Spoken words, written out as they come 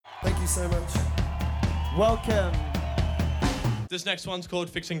Thank you so much. Welcome. This next one's called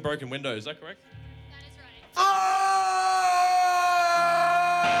Fixing Broken Windows, is that correct? That is right.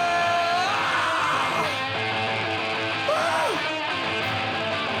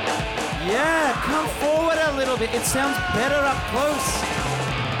 Yeah, come forward a little bit. It sounds better up close.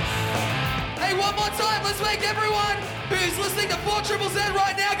 Hey, one more time, let's make everyone who's listening to 4ZZZ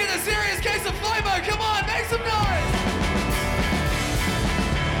right now get a serious case of FOMO. Come on, make some noise!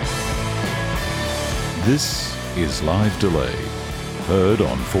 This is Live Delay, heard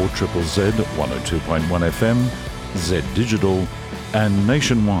on 4ZZZ 102.1 FM, Z Digital, and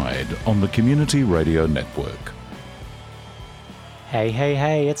nationwide on the Community Radio Network.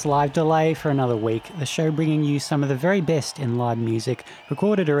 Hey, it's Live Delay for another week, the show bringing you some of the very best in live music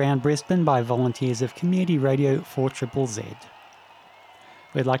recorded around Brisbane by volunteers of Community Radio 4ZZZ.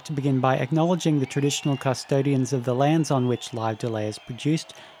 We'd like to begin by acknowledging the traditional custodians of the lands on which Live Delay is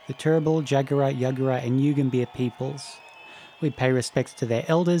produced, the Turrbal, Jagera, Yagara and Yugambeh peoples. We pay respects to their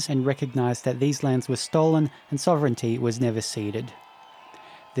elders and recognise that these lands were stolen and sovereignty was never ceded.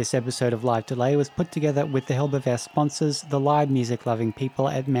 This episode of Live Delay was put together with the help of our sponsors, the live music-loving people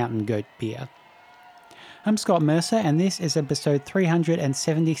at Mountain Goat Beer. I'm Scott Mercer, and this is episode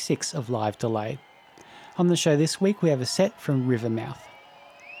 376 of Live Delay. On the show this week, we have a set from Rivermouth.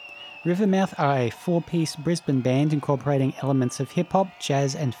 Rivermouth are a four-piece Brisbane band incorporating elements of hip-hop,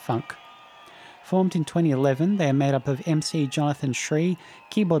 jazz and funk. Formed in 2011, they are made up of MC Jonathan Shree,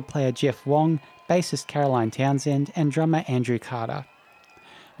 keyboard player Jeff Wong, bassist Caroline Townsend, and drummer Andrew Carter.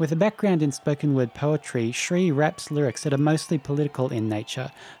 With a background in spoken word poetry, Shree raps lyrics that are mostly political in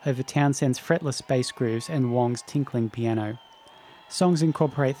nature over Townsend's fretless bass grooves and Wong's tinkling piano. Songs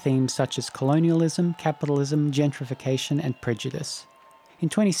incorporate themes such as colonialism, capitalism, gentrification and prejudice. In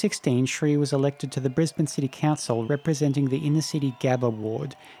 2016, Shree was elected to the Brisbane City Council representing the Inner City Gabba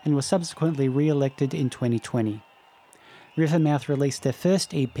ward and was subsequently re-elected in 2020. Rivermouth released their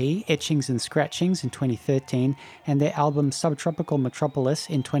first EP, Etchings and Scratchings, in 2013 and their album Subtropical Metropolis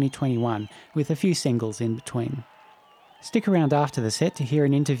in 2021, with a few singles in between. Stick around after the set to hear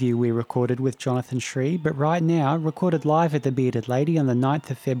an interview we recorded with Jonathan Shree, but right now, recorded live at the Bearded Lady on the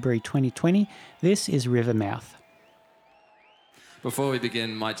 9th of February 2020, this is Rivermouth. Before we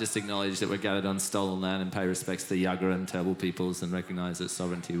begin, might just acknowledge that we're gathered on stolen land and pay respects to the Yagara and Turrbal peoples and recognise that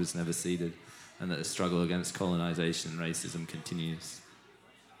sovereignty was never ceded and that the struggle against colonisation and racism continues.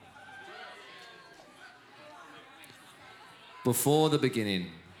 Before the beginning,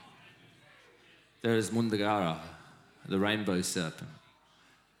 there is Mundagara, the rainbow serpent,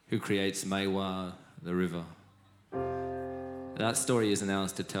 who creates Maiwa, the river. That story isn't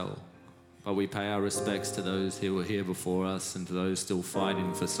ours to tell, but we pay our respects to those who were here before us and to those still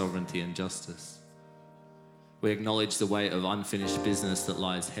fighting for sovereignty and justice. We acknowledge the weight of unfinished business that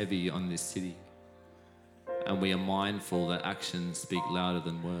lies heavy on this city, and we are mindful that actions speak louder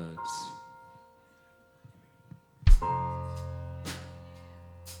than words.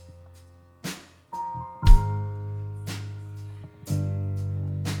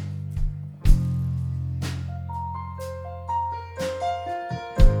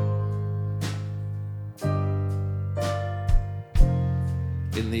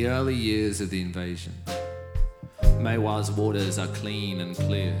 In the early years of the invasion, Maiwa's waters are clean and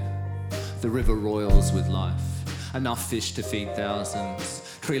clear. The river roils with life, enough fish to feed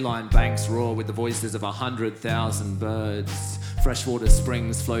thousands. Tree-lined banks roar with the voices of 100,000 birds. Freshwater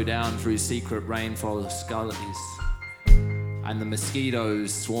springs flow down through secret rainforest gullies. And the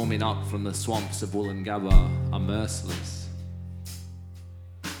mosquitoes swarming up from the swamps of Woolloongabba are merciless.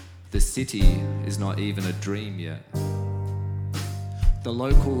 The city is not even a dream yet. The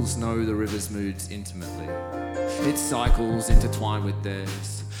locals know the river's moods intimately. Its cycles intertwine with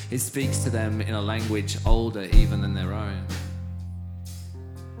theirs. It speaks to them in a language older even than their own.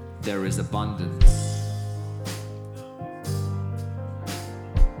 There is abundance.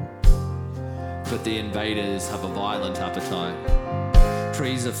 But the invaders have a violent appetite.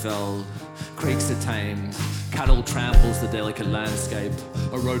 Trees are felled, creeks are tamed, cattle tramples the delicate landscape,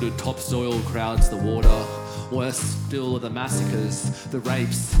 eroded topsoil crowds the water. Worse still are the massacres, the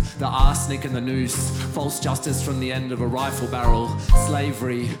rapes, the arsenic and the noose, false justice from the end of a rifle barrel,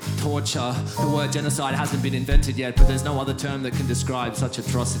 slavery, torture. The word genocide hasn't been invented yet, but there's no other term that can describe such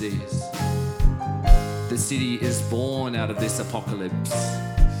atrocities. The city is born out of this apocalypse.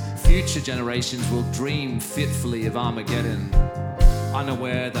 Future generations will dream fitfully of Armageddon,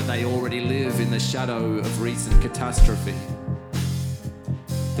 unaware that they already live in the shadow of recent catastrophe.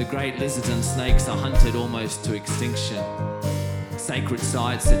 The great lizards and snakes are hunted almost to extinction. Sacred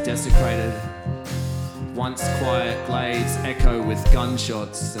sites are desecrated. once quiet glades echo with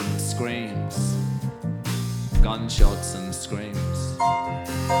gunshots and screams. Gunshots and screams.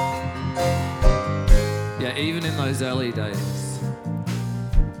 Yeah, even in those early days,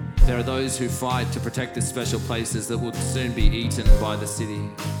 there are those who fight to protect the special places that will soon be eaten by the city.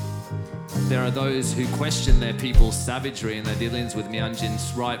 There are those who question their people's savagery and their dealings with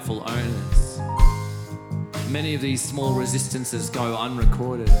Mianjin's rightful owners. Many of these small resistances go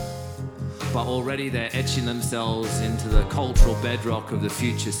unrecorded, but already they're etching themselves into the cultural bedrock of the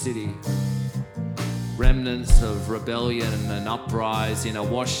future city. Remnants of rebellion and uprising are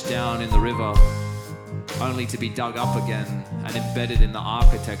washed down in the river, only to be dug up again and embedded in the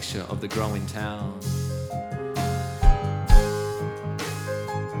architecture of the growing town.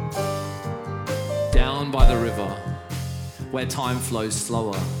 Down by the river, where time flows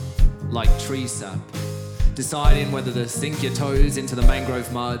slower, like tree sap, deciding whether to sink your toes into the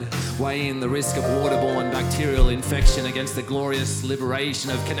mangrove mud, weighing the risk of waterborne bacterial infection against the glorious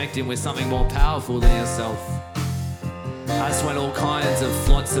liberation of connecting with something more powerful than yourself. That's when all kinds of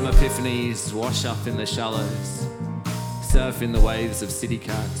flotsam epiphanies wash up in the shallows, surfing the waves of city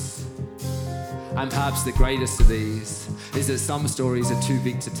cats. And perhaps the greatest of these is that some stories are too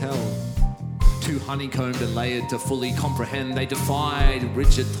big to tell, too honeycombed and layered to fully comprehend. They defied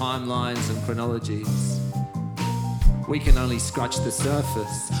rigid timelines and chronologies. We can only scratch the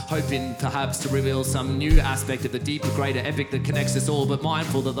surface, hoping perhaps to reveal some new aspect of the deeper, greater epic that connects us all, but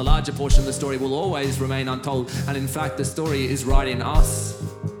mindful that the larger portion of the story will always remain untold, and in fact the story is writing us.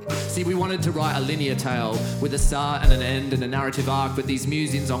 See, we wanted to write a linear tale with a start and an end and a narrative arc, but these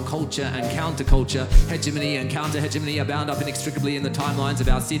musings on culture and counterculture, hegemony and counter-hegemony are bound up inextricably in the timelines of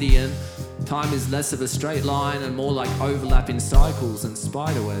our city, and time is less of a straight line and more like overlapping cycles and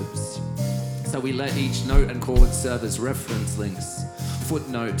spiderwebs. So we let each note and chord serve as reference links,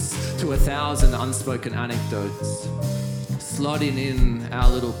 footnotes to 1,000 unspoken anecdotes, slotting in our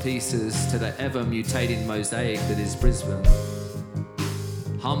little pieces to the ever-mutating mosaic that is Brisbane,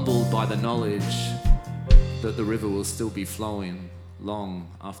 humbled by the knowledge that the river will still be flowing long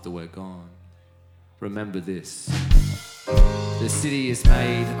after we're gone. Remember this: the city is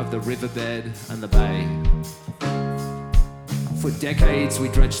made of the riverbed and the bay. For decades we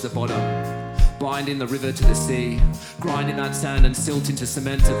dredged the bottom, binding the river to the sea, grinding that sand and silt into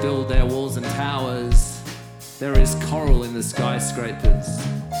cement to build their walls and towers. There is coral in the skyscrapers.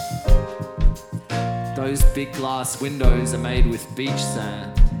 Those big glass windows are made with beach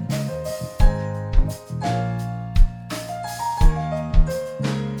sand.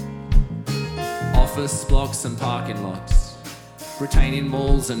 Office blocks and parking lots, retaining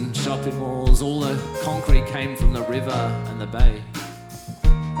malls and shopping malls, all the concrete came from the river and the bay.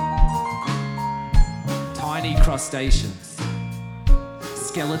 Tiny crustaceans,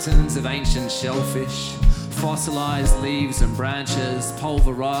 skeletons of ancient shellfish, fossilized leaves and branches,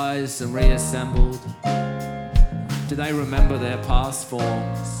 pulverized and reassembled. Do they remember their past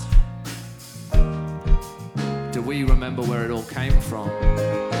forms? Do we remember where it all came from?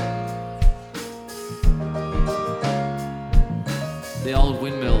 The old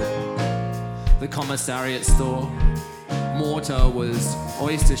windmill, the commissariat store, mortar was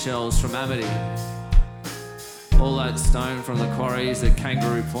oyster shells from Amity. All that stone from the quarries at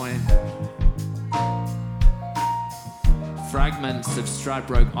Kangaroo Point. Fragments of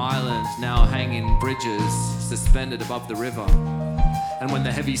Stradbroke Island now hang in bridges suspended above the river. And when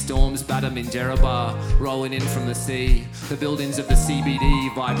the heavy storms batter Minjerribah, rolling in from the sea, the buildings of the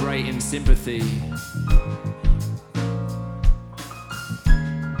CBD vibrate in sympathy.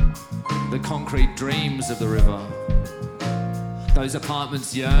 The concrete dreams of the river. Those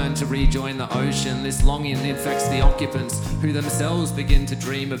apartments yearn to rejoin the ocean. This longing infects the occupants, who themselves begin to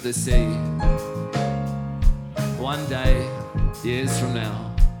dream of the sea. One day, years from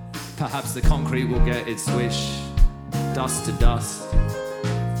now, perhaps the concrete will get its wish, dust to dust.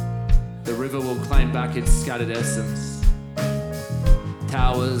 The river will claim back its scattered essence.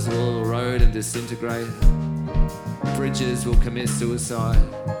 Towers will erode and disintegrate. Bridges will commit suicide.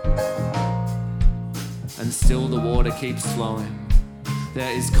 And still the water keeps flowing.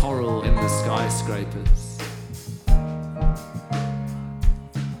 There is coral in the skyscrapers.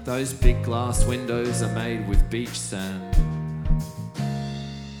 Those big glass windows are made with beach sand.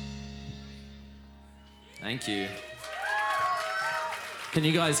 Thank you. Can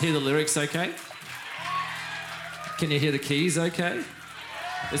you guys hear the lyrics okay? Can you hear the keys okay?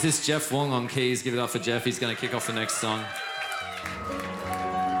 This is Jeff Wong on keys. Give it up for Jeff. He's going to kick off the next song.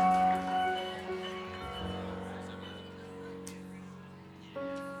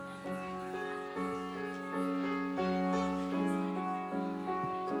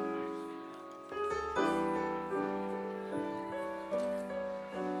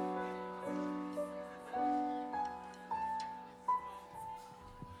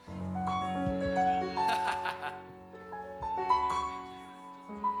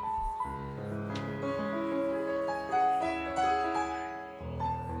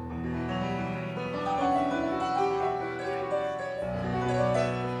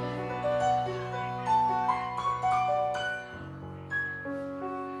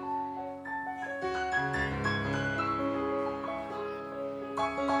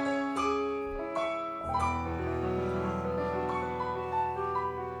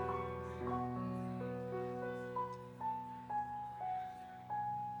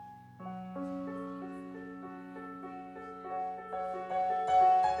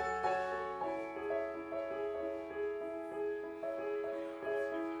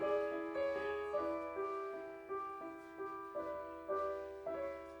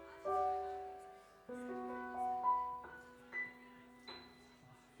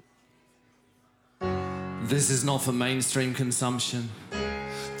 This is not for mainstream consumption.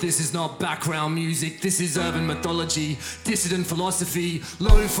 This is not background music, this is urban mythology, dissident philosophy,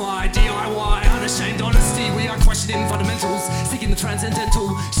 lo-fi, DIY, unashamed honesty. We are questioning fundamentals, seeking the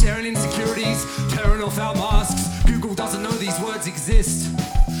transcendental, sharing insecurities, tearing off our masks. Google doesn't know these words exist.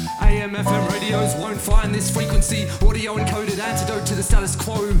 AM, FM radios won't find this frequency. Audio encoded antidote to the status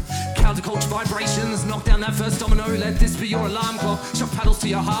quo. Counterculture vibrations, knock down that first domino. Let this be your alarm clock. Shock paddles to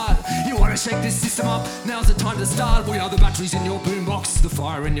your heart. You want to shake this system up? Now's the time to start. We are the batteries in your boombox, the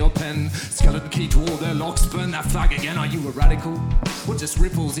fire in your pen. Skeleton key to all their locks. Burn that flag again. Are you a radical? Or just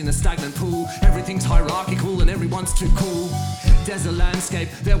ripples in a stagnant pool? Everything's hierarchical and everyone's too cool. Desert landscape,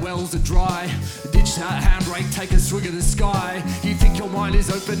 their wells are dry. Ditch that handbrake, take a swig of the sky. You think your mind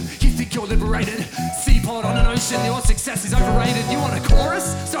is open? You think you're liberated? Seaport on an ocean, your success is overrated. You want a chorus?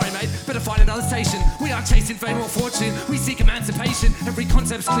 Sorry mate, better find another station. We aren't chasing fame or fortune, we seek emancipation. Every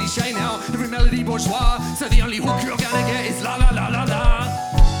concept's cliche now, every melody bourgeois. So the only hook you're gonna get is la la la la la.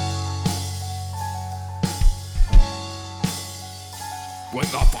 When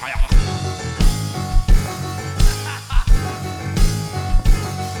the fire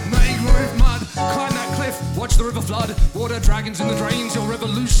Mangrove mud, climb that cliff, watch the river flood. Water dragons in the drains, your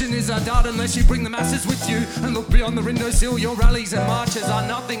revolution is a dud unless you bring the masses with you. And look beyond the windowsill, your rallies and marches are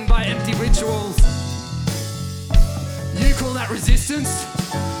nothing but empty rituals. You call that resistance?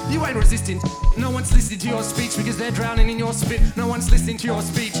 You ain't resisting. No one's listening to your speech because they're drowning in your spit. No one's listening to your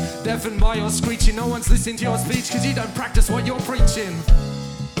speech, deafened by your screeching. No one's listening to your speech because you don't practice what you're preaching.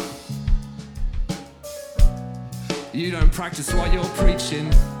 You don't practice what you're preaching.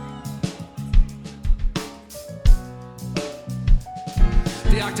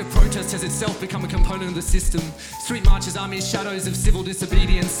 The act of protest has itself become a component of the system. Street marches are mere shadows of civil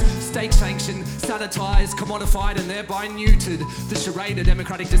disobedience. State sanctioned, sanitized, commodified and thereby neutered. The charade of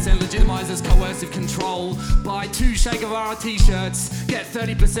democratic dissent legitimizes coercive control. Buy 2 Che Guevara t-shirts, get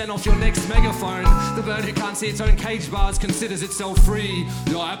 30% off your next megaphone. The bird who can't see its own cage bars considers itself free.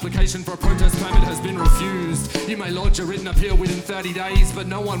 Your application for a protest permit has been refused. You may lodge a written appeal within 30 days, but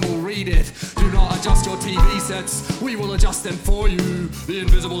no one will read it. Do not adjust your TV sets, we will adjust them for you. The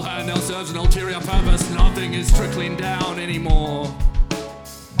invisible hand now serves an ulterior purpose. Nothing is trickling down anymore.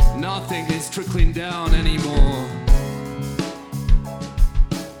 Nothing is trickling down anymore.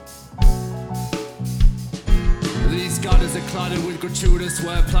 These gutters are cluttered with gratuitous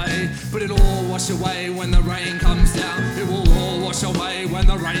wordplay, but it'll all wash away when the rain comes down. It will all wash away when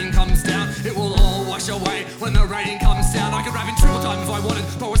the rain comes down. It will all wash away when the rain comes down. I could rap in triple time if I wanted,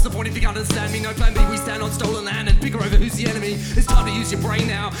 but what's the point if you can't understand me? No plan B, we stand on stolen land and bicker over who's the enemy. It's time to use your brain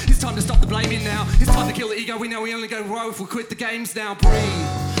now. It's time to stop the blaming now. It's time to kill the ego. We know we only go row if we quit the games now.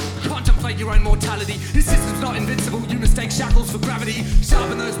 Breathe. Contemplate your own mortality. This system's not invincible. You mistake shackles for gravity.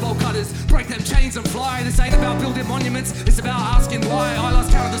 Sharpen those bolt cutters, break them chains and fly. This ain't about building monuments, it's about asking why. I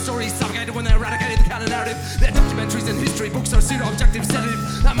lost count of the stories suffocated when they eradicated the counter narrative. Their documentaries and history books are a pseudo-objective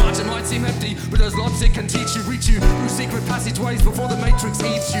sedative. That margin might seem empty, but there's lots it can teach you. Reach you through secret passageways before the matrix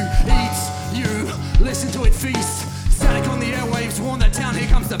eats you. Eats you, listen to it feast. Static on the airwaves, warn that town, here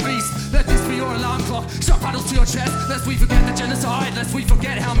comes the beast. Let this be your alarm clock, shock paddles to your chest. Lest we forget the genocide, lest we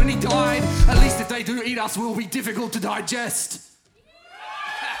forget how many died. At least if they do eat us, we'll be difficult to digest.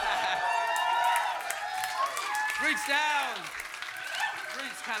 Roots down.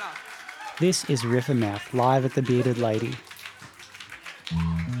 Roots, Canna. This is Riffermouth, live at the Bearded Lady.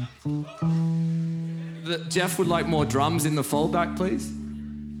 Jeff would like more drums in the fallback, please.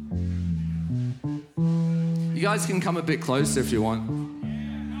 You guys can come a bit closer if you want.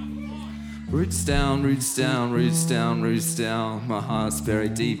 Roots down, roots down, roots down, roots down. My heart's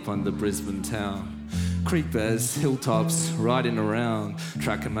buried deep under Brisbane town. Creek bears, hilltops, riding around.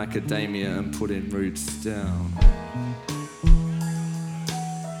 Track a macadamia and putting roots down.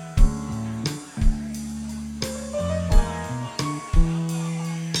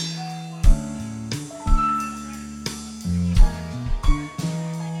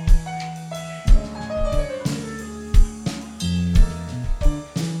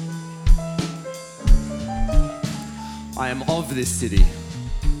 I am of this city.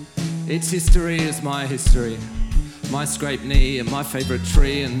 Its history is my history. my scraped knee and my favourite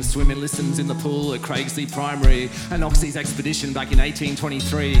tree, and swimming lessons in the pool at Craigsley Primary, and Oxy's expedition back in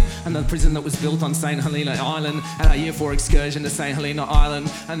 1823, and the prison that was built on St Helena Island, and our Year 4 excursion to St Helena Island,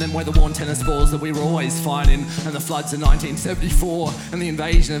 and then weather-worn tennis balls that we were always fighting, and the floods of 1974, and the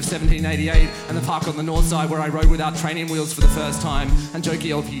invasion of 1788, and the park on the north side where I rode without training wheels for the first time, and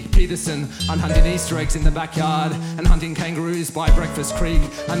Jokey L.P. Peterson, and hunting Easter eggs in the backyard, and hunting kangaroos by Breakfast Creek,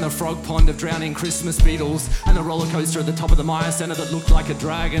 and the frog pond of drowning Christmas beetles, and the roller coaster at the top of the Maya Centre that looked like a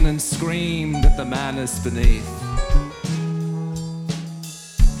dragon and screamed at the madness beneath.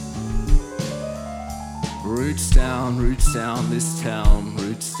 Roots down, this town,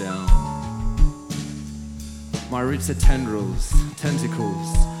 roots down. My roots are tendrils,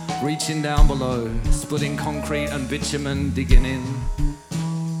 tentacles, reaching down below, splitting concrete and bitumen, digging in.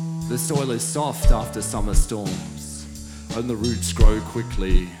 The soil is soft after summer storms, and the roots grow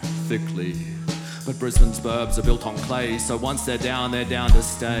quickly, thickly. But Brisbane's burbs are built on clay, so once they're down to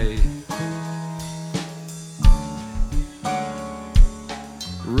stay.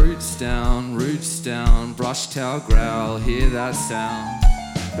 Roots down, brush towel growl, hear that sound.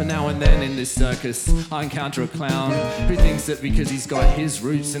 But now and then in this circus, I encounter a clown who thinks that because he's got his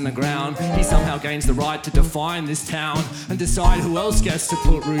roots in the ground, he somehow gains the right to define this town and decide who else gets to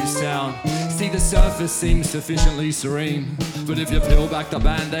put roots down. See, the surface seems sufficiently serene, but if you peel back the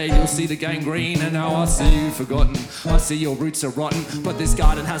band-aid, you'll see the gangrene. And now I see you forgotten, I see your roots are rotten, but this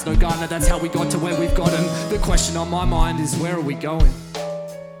garden has no gardener, that's how we got to where we've gotten. The question on my mind is, where are we going?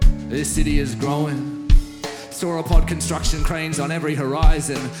 This city is growing. Sauropod construction cranes on every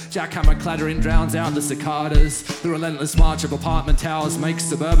horizon. Jackhammer clattering drowns out the cicadas. The relentless march of apartment towers makes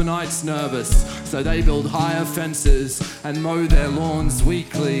suburbanites nervous, so they build higher fences and mow their lawns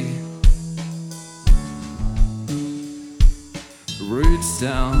weekly. Roots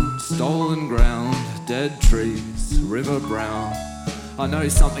down, stolen ground, dead trees, river brown. I know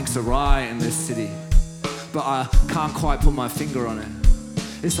something's awry in this city, but I can't quite put my finger on it.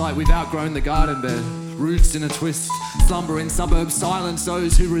 It's like we've outgrown the garden bed. Roots in a twist, slumber in suburbs, silence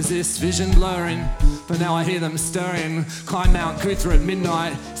those who resist, vision blurring. But now I hear them stirring, climb Mount Cootha at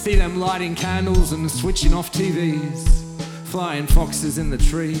midnight, see them lighting candles and switching off TVs. Flying foxes in the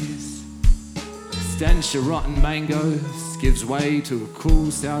trees, stench of rotten mangoes gives way to a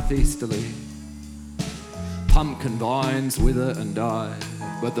cool southeasterly. Pumpkin vines wither and die,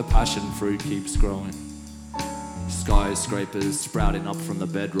 but the passion fruit keeps growing. Skyscrapers sprouting up from the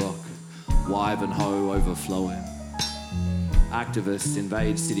bedrock, Wivenhoe overflowing. Activists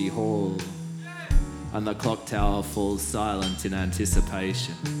invade City Hall, and the clock tower falls silent in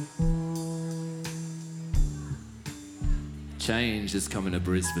anticipation. Change is coming to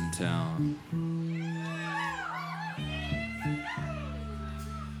Brisbane town.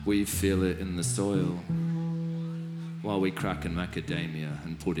 We feel it in the soil, while we crack in macadamia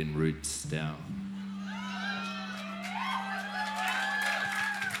and put in roots down.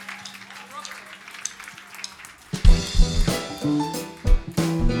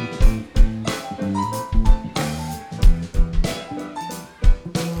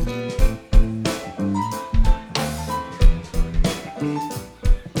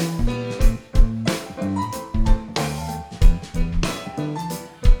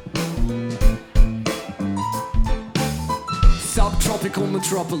 Subtropical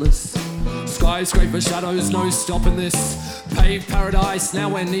metropolis, skyscraper shadows, no stopping this. Paved paradise, now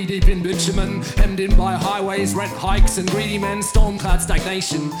we're knee-deep in bitumen, hemmed in by highways, rent hikes and greedy men, storm-cloud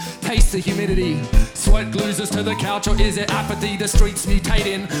stagnation. Taste the humidity, sweat glues us to the couch, or is it apathy? The streets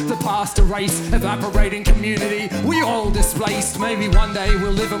mutating, the past erase, evaporating community. We all displaced, maybe one day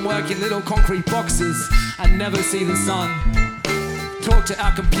we'll live and work in little concrete boxes and never see the sun. Talk to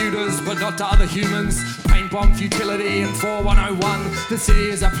our computers, but not to other humans. Paint bomb futility in 4101. The city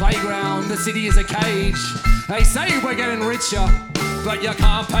is a playground, the city is a cage. They say we're getting richer, but you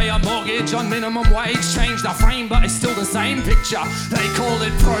can't pay a mortgage on minimum wage. Change the frame, but it's still the same picture. They call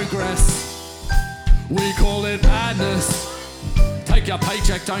it progress, we call it madness. Take your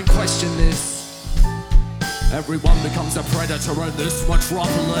paycheck, don't question this. Everyone becomes a predator in this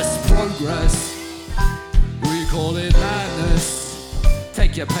metropolis. Progress, we call it madness.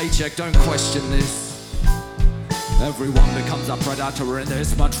 Take your paycheck, don't question this. Everyone becomes a predator in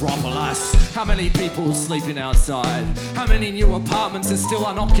this metropolis. How many people sleeping outside? How many new apartments are still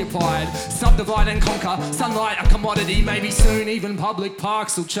unoccupied? Subdivide and conquer, sunlight a commodity. Maybe soon even public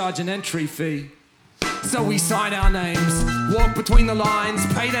parks will charge an entry fee. So we sign our names, walk between the lines,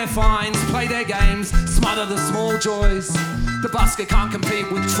 pay their fines, play their games, smother the small joys. The busker can't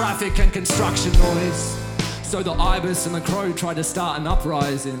compete with traffic and construction noise. So the ibis and the crow try to start an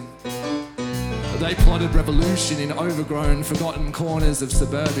uprising. They plotted revolution in overgrown, forgotten corners of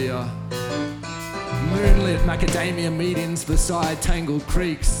suburbia. Moonlit macadamia meetings beside tangled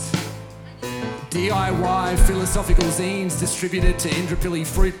creeks. DIY philosophical zines distributed to Indooroopilly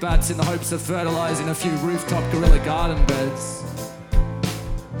fruit bats in the hopes of fertilising a few rooftop guerrilla garden beds.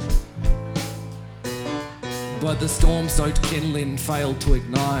 But the storm-soaked kindling failed to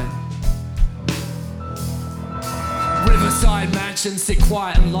ignite. Riverside mansions sit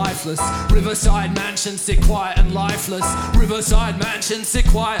quiet and lifeless. Riverside mansions sit quiet and lifeless. Riverside mansions sit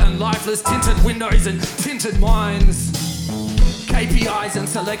quiet and lifeless. Tinted windows and tinted minds. KPIs and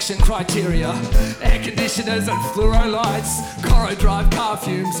selection criteria. Air conditioners and fluoro lights. Corro Drive car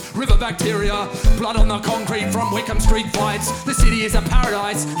fumes. River bacteria. Blood on the concrete from Wickham Street fights. The city is a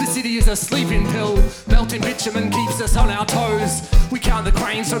paradise. The city is a sleeping pill. Melting bitumen keeps us on our toes. We count the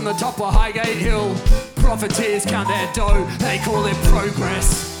cranes from the top of Highgate Hill. Profiteers count their dough. They call it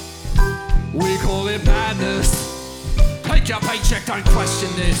progress. We call it madness. Take your paycheck, don't question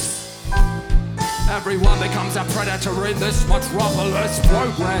this. Everyone becomes a predator in this metropolis.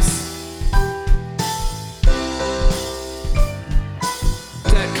 Progress.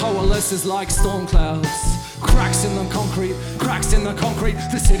 That coalesces like storm clouds. Cracks in the concrete, cracks in the concrete.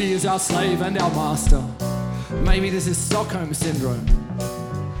 The city is our slave and our master. Maybe this is Stockholm Syndrome.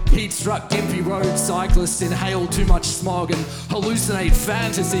 Heat-struck Gympie Road cyclists inhale too much smog and hallucinate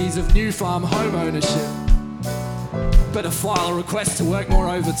fantasies of new farm home ownership. Better file a request to work more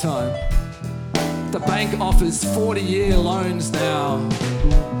overtime. The bank offers 40-year loans now.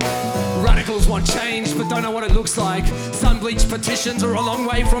 Radicals want change but don't know what it looks like. Sun-bleached petitions are a long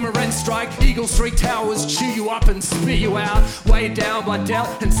way from a rent strike. Eagle Street towers chew you up and spit you out. Weighed down by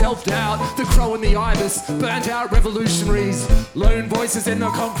doubt and self-doubt. The crow and the ibis, burnt out revolutionaries. Lone voices in the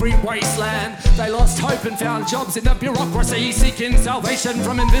concrete wasteland. They lost hope and found jobs in the bureaucracy, seeking salvation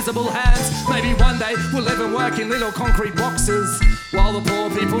from invisible hands. Maybe one day we'll live and work in little concrete boxes while the poor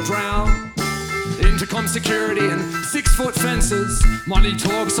people drown. Intercom security and 6-foot fences. Money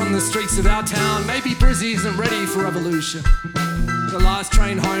talks on the streets of our town. Maybe Brizzy isn't ready for revolution. The last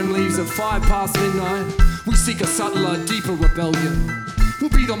train home leaves at midnight. We seek a subtler, deeper rebellion. We'll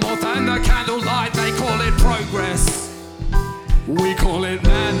be the moth and the candlelight. They call it progress. We call it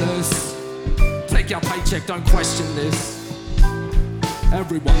madness. Take your paycheck, don't question this.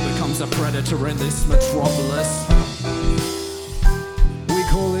 Everyone becomes a predator in this metropolis. We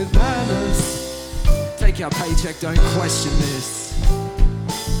call it madness. Take your paycheck, don't question this.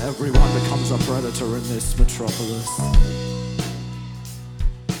 Everyone becomes a predator in this metropolis.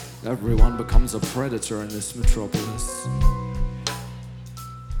 Everyone becomes a predator in this metropolis.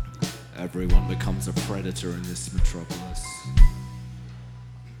 Everyone becomes a predator in this metropolis.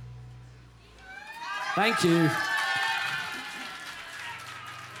 Thank you.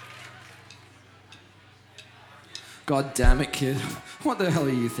 God damn it, kid. What the hell are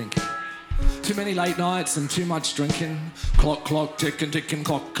you thinking? Too many late nights and too much drinking. Clock, clock, ticking, ticking,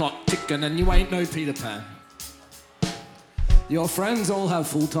 clock, clock, ticking, and you ain't no Peter Pan. Your friends all have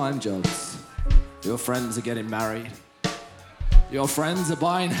full-time jobs. Your friends are getting married. Your friends are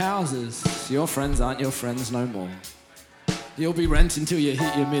buying houses. Your friends aren't your friends no more. You'll be renting till you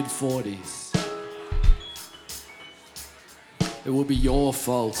hit your mid-40s. It will be your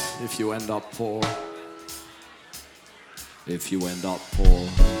fault if you end up poor. If you end up poor.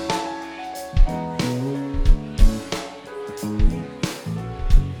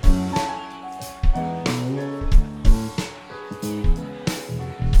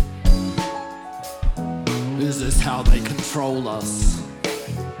 Is this how they control us?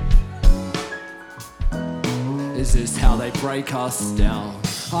 Is this how they break us down?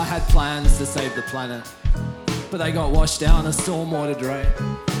 I had plans to save the planet, but they got washed down a stormwater drain.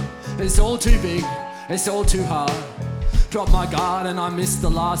 It's all too big, it's all too hard. Dropped my guard and I missed the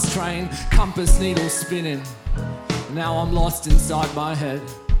last train. Compass needle spinning. Now I'm lost inside my head.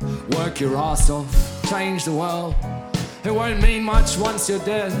 Work your ass off, change the world. It won't mean much once you're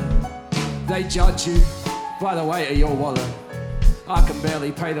dead. They judge you by the weight of your wallet. I can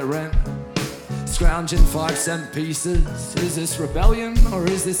barely pay the rent. Scrounging 5-cent pieces. Is this rebellion or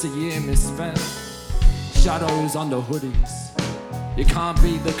is this a year misspent? Shadows under hoodies. You can't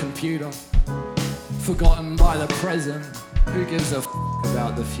beat the computer. Forgotten by the present. Who gives a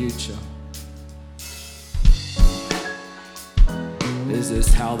about the future? Is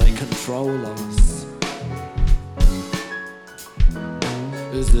this how they control us?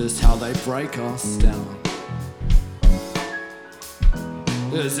 Is this how they break us down?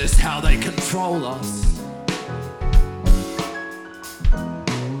 Is this how they control us?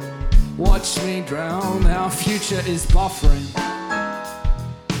 Watch me drown, our future is buffering.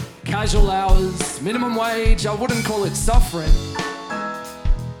 casual hours, minimum wage, I wouldn't call it suffering.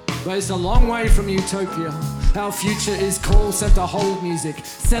 But it's a long way from utopia. Our future is call center hold music,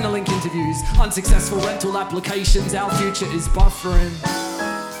 Centrelink interviews, unsuccessful rental applications. Our future is buffering.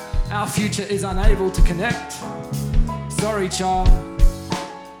 Our future is unable to connect. Sorry, child.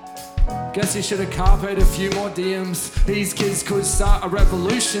 Guess you should have carped a few more DMs. These kids could start a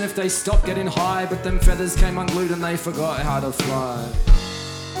revolution if they stopped getting high, but them feathers came unglued and they forgot how to fly.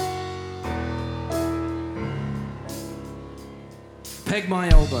 Peg my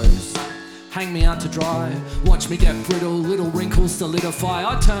elbows, hang me out to dry, watch me get brittle, little wrinkles solidify.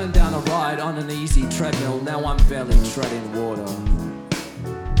 I turned down a ride on an easy treadmill, now I'm barely treading water.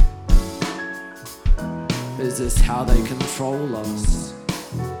 Is this how they control us?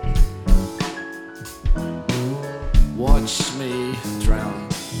 Watch me drown.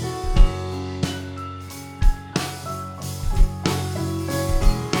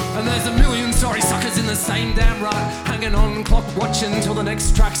 And there's a million sorry suckers in the same damn rut, hanging on clock watching till the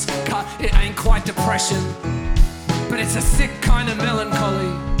next track's cut. It ain't quite depression, but it's a sick kind of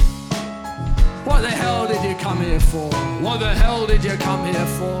melancholy. What the hell did you come here for? What the hell did you come here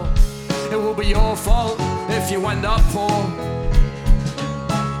for? It will be your fault if you end up poor.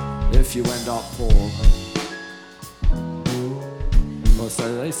 If you end up poor. Or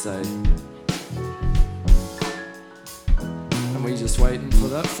so they say. And we just waiting for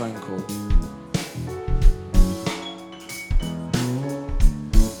that phone call.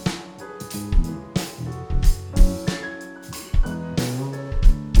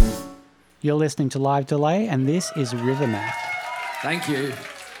 You're listening to Live Delay, and this is River Math. Thank you.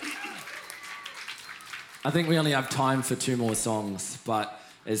 I think we only have time for 2 more songs, but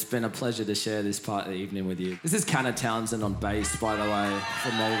it's been a pleasure to share this part of the evening with you. This is Canna Townsend on bass, by the way,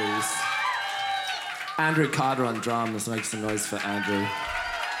 from Maldives. Andrew Carter on drums. Make some noise for Andrew.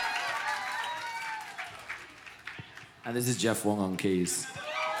 And this is Jeff Wong on keys.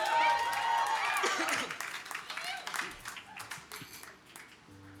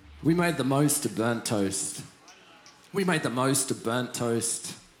 We made the most of burnt toast. We made the most of burnt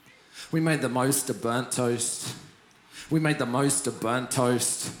toast. We made the most of burnt toast. We made the most of burnt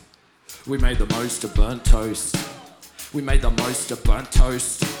toast. We made the most of burnt toast. We made the most of burnt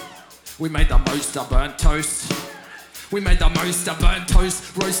toast. We made the most of burnt toast. We made the most of burnt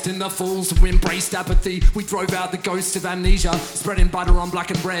toast, roasting the fools. We embraced apathy. We drove out the ghosts of amnesia, spreading butter on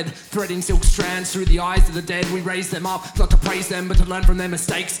blackened bread, threading silk strands through the eyes of the dead. We raised them up, not to praise them, but to learn from their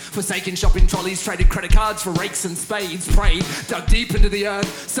mistakes. Forsaken shopping trolleys, traded credit cards for rakes and spades. Prayed, dug deep into the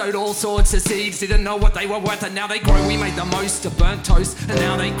earth, sowed all sorts of seeds. Didn't know what they were worth, and now they grow. We made the most of burnt toast, and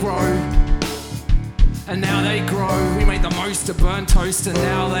now they grow. And now they grow. We made the most of burnt toast, and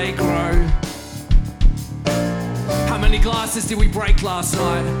now they grow. How many glasses did we break last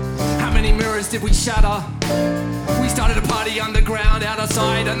night? How many mirrors did we shatter? We started a party underground, out of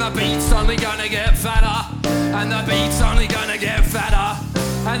sight, and the beat's only gonna get fatter. And the beat's only gonna get fatter.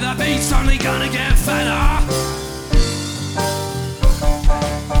 And the beat's only gonna get fatter.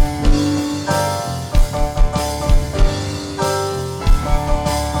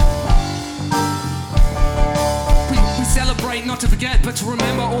 Not to forget, but to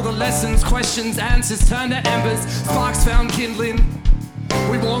remember all the lessons, questions, answers turned to embers, sparks found kindling.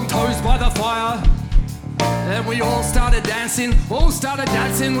 We warmed toes by the fire, and we all started dancing, we all started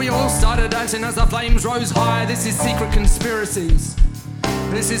dancing as the flames rose high. This is secret conspiracies,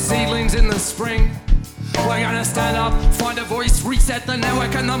 this is seedlings in the spring. We're gonna stand up, find a voice, reset the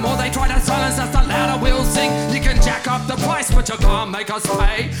network, and the more they try to silence us, the louder we'll sing. You can jack up the price, but you can't make us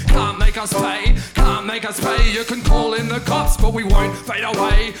pay. Can't make us pay, can't make us pay. You can call in the cops, but we won't fade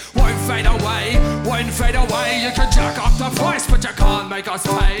away. Won't fade away, won't fade away. You can jack up the price, but you can't make us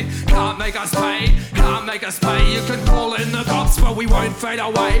pay. Can't make us pay, can't make us pay. You can call in the cops, but we won't fade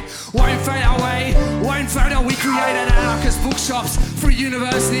away. Won't fade away, won't fade away. We created anarchist bookshops, free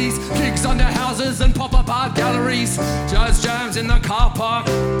universities, gigs under houses and pop-up art galleries, jazz jams in the car park,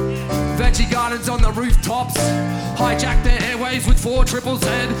 veggie gardens on the rooftops, hijack the airwaves with 4ZZZ,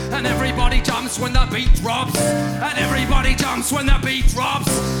 and everybody jumps when the beat drops, and everybody jumps when the beat drops,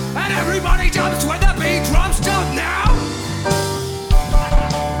 and everybody jumps when the beat drops. Jump now!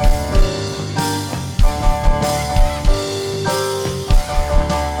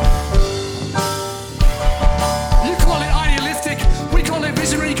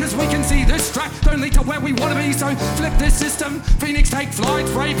 Cause we can see this track don't lead to where we want to be, so FOMO, flip this system. Phoenix take flight,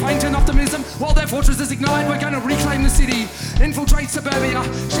 spray paint and optimism. While their fortresses ignite, we're gonna reclaim the city. Infiltrate suburbia,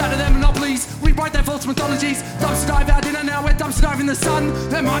 shatter their monopolies, rewrite their false mythologies. Dumpster dive our dinner, now we're dumpster diving the sun.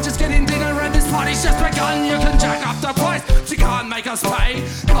 Their margins getting dinner and this party's just begun. You can jack up the price, but you can't make us pay.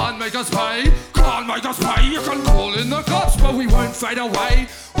 Can't make us pay, can't make us pay. You can call in the cops, but we won't fade away.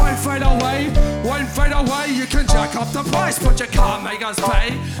 Won't fade away, won't fade away. You can jack up the price, but you can't make us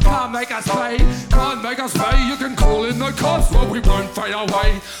pay. Can't make us pay, can't make us pay. You can call in the cops, but we won't fade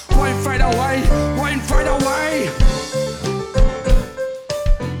away. Won't fade away, won't fade away.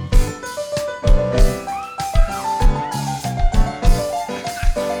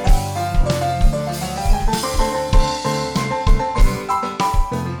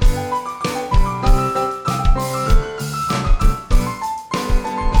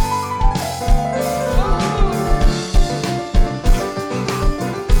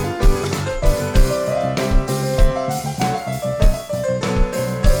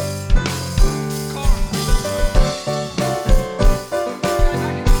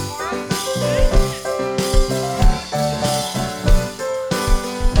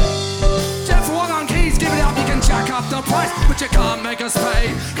 But you can't make us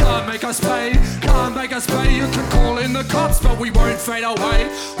pay, can't make us pay, can't make us pay. You can call in the cops, but we won't fade away,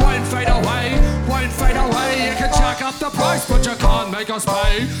 won't fade away, won't fade away. You can jack up the price, but you can't make us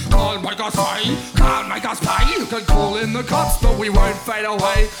pay, can't make us pay, can't make us pay. You can call in the cops, but we won't fade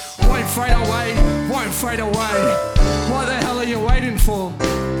away, won't fade away, won't fade away. What the hell are you waiting for?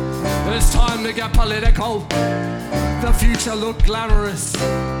 It's time to get political. The future looked glamorous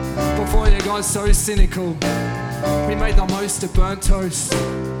before you got so cynical. We made the most of burnt toast.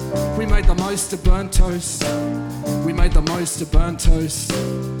 We made the most of burnt toast. We made the most of burnt toast.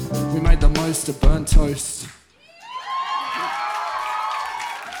 We made the most of burnt toast.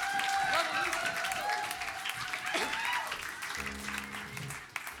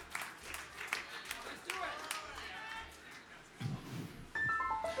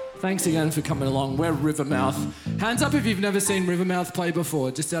 Thanks again for coming along. We're Rivermouth. Hands up if you've never seen Rivermouth play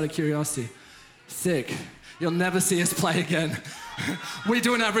before, just out of curiosity. Sick. You'll never see us play again. We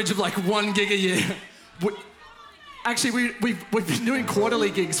do an average of like 1 gig a year. We've been doing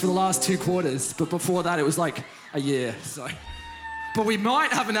quarterly gigs for the last 2 quarters, but before that it was like a year. So, but we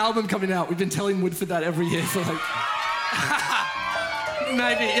might have an album coming out. We've been telling Woodford that every year for like...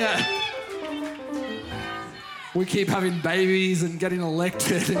 Maybe, yeah. We keep having babies and getting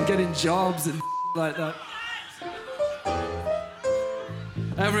elected and getting jobs and like that.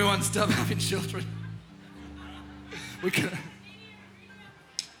 Everyone stop having children. We can...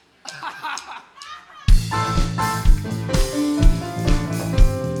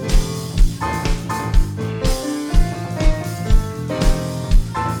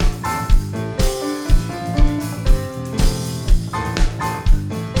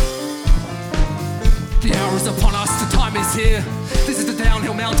 The hour is upon us, the time is here. This is the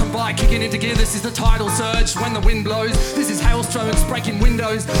downhill mountain bike kicking into gear. This is the tidal surge when the wind blows. This is hailstones breaking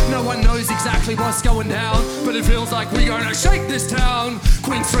windows. No one knows exactly what's going down, but it feels like we're gonna shake this town.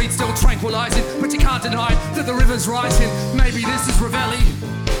 Queen Street still tranquilizing, but you can't deny that the river's rising. Maybe this is Revelli.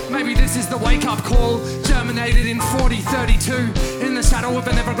 Maybe this is the wake-up call, germinated in 4032. In the shadow of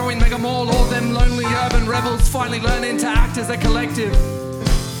an ever-growing mega mall, all them lonely urban rebels finally learning to act as a collective.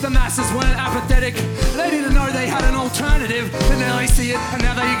 The masses weren't apathetic, they didn't know they had an alternative. But now they see it, and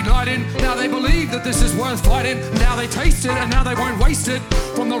now they ignite it. Now they believe that this is worth fighting. Now they taste it, and now they won't waste it.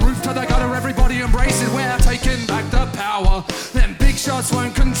 From the roof to the gutter, everybody embrace it. We're taking back the power. Them big shots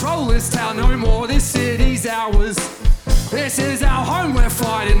won't control this town no more. This city's ours. This is our home we're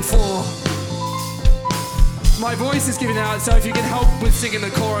fighting for. My voice is giving out, so if you can help with singing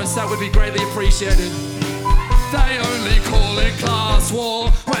the chorus, that would be greatly appreciated. They only call it class war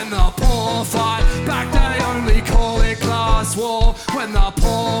when the poor fight back. They only call it class war when the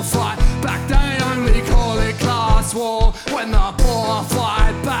poor fight back. They only call it class war when the poor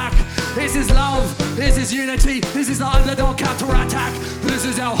fight back. This is love, this is unity, this is the underdog counter-attack. This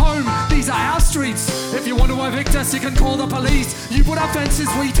is our home, these are our streets. If you want to evict us, you can call the police. You put up fences,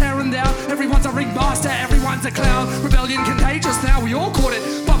 we tear them down. Everyone's a ringmaster, everyone's a clown. Rebellion contagious, now we all caught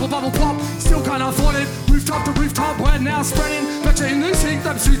it. Bubble, bubble, plop, still can't afford it. Rooftop to rooftop, we're now spreading. Betcha in this heat,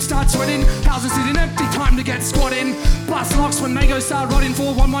 them suits start sweating. Houses sitting empty, time to get squatting. Blast locks when mangoes start rotting.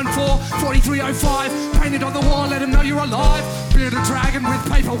 4114, 4305. Painted on the wall, let them know you're alive. Bearded dragon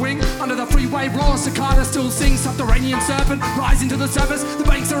with paper wing. Under the freeway roar, cicada still sings. Subterranean serpent, rising to the surface. The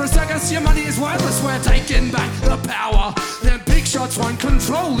banks are a circus, your money is worthless. We're taking back the power. Them big shots won't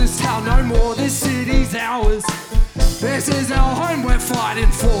control this town no more. This city's ours. This is our home we're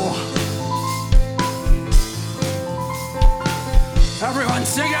fighting for. Everyone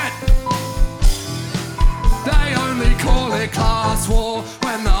sing it! They only call it class war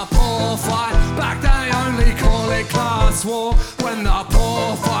when the poor fight back. They only call it class war when the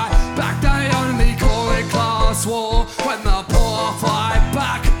poor fight back. They only call it class war when the poor fight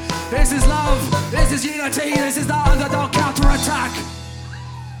back. This is love, this is unity, this is the underdog counter-attack.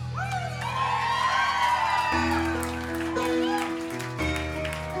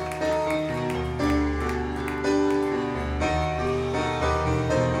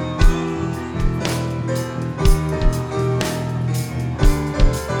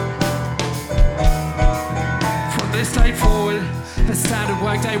 This day forward, the standard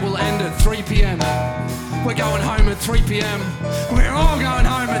workday will end at 3 p.m. We're going home at 3 p.m. We're all going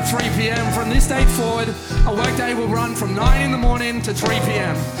home at 3 p.m. From this date forward, a workday will run from 9 in the morning to 3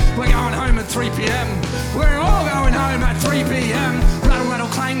 p.m. We're going home at 3 p.m. We're all going home at 3 p.m. Rattle, rattle,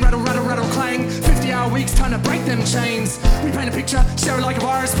 clang, rattle, rattle, rattle, clang. 50-hour weeks, time to break them chains. We paint a picture, share it like a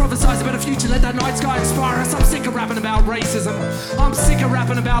virus, prophesize a better future, let that night sky inspire us. I'm sick of rapping about racism. I'm sick of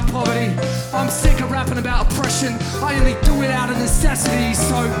rapping about poverty. I'm sick of rapping about oppression. I only do it out of necessity,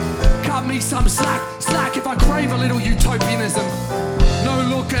 so cut me some slack if I crave a little utopianism. No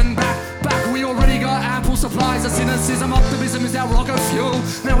looking back, we already got ample supplies of cynicism. Optimism is our rocket fuel,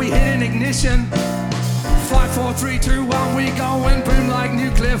 now we hit an ignition. 5, 4, 3, 2, 1, we go and boom like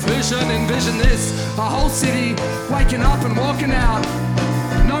nuclear fission. Envision this, a whole city waking up and walking out.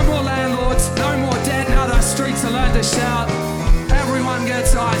 No more landlords, no more debt, now the streets are learned to shout. Everyone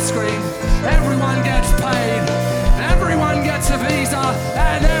gets ice cream, everyone gets paid, everyone gets a visa,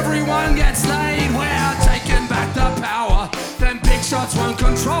 and everyone gets laid. We're taking back the power, them big shots won't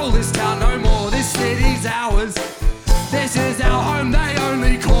control this town no more. This city's ours, this is our home. They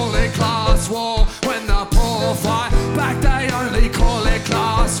only call it class war when the poor fight back. They only call it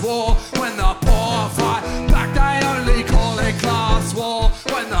class war when the poor fight back. They only call it class war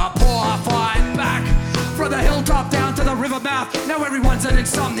when the poor fight back. From the hilltop down to the river mouth, now everyone's an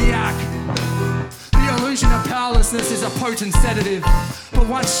insomniac. The illusion of powerlessness is a potent sedative, but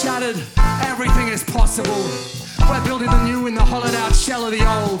once shattered, everything is possible. We're building the new in the hollowed out shell of the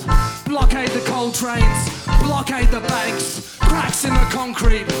old. Blockade the coal trains, blockade the banks, cracks in the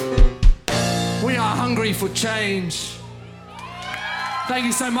concrete. We are hungry for change. Thank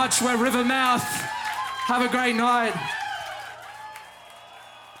you so much, we're Rivermouth. Have a great night.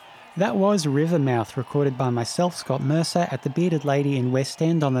 That was Rivermouth, recorded by myself, Scott Mercer, at the Bearded Lady in West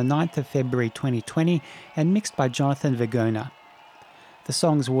End on the 9th of February 2020 and mixed by Jonathan Vergona. The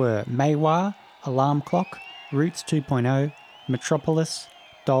songs were Maywa, Alarm Clock, Roots 2.0, Metropolis,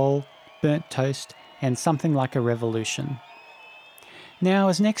 Dole, Burnt Toast, and Something Like a Revolution. Now,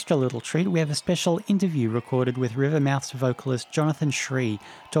 as an extra little treat, we have a special interview recorded with Rivermouth's vocalist Jonathan Shree,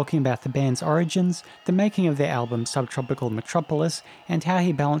 talking about the band's origins, the making of their album Subtropical Metropolis, and how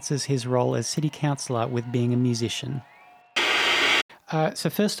he balances his role as city councillor with being a musician. So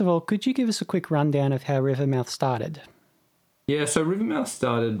first of all, could you give us a quick rundown of how Rivermouth started? Yeah, so Rivermouth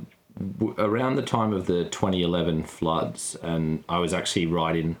started around the time of the 2011 floods, and I was actually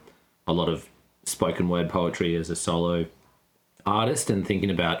writing a lot of spoken word poetry as a solo artist and thinking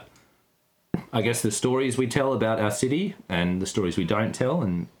about, I guess, the stories we tell about our city and the stories we don't tell,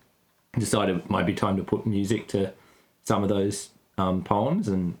 and decided it might be time to put music to some of those poems.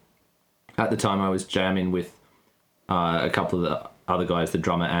 And at the time I was jamming with a couple of the other guys. The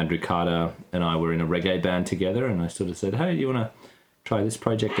drummer Andrew Carter and I were in a reggae band together, and I sort of said, hey, you want to try this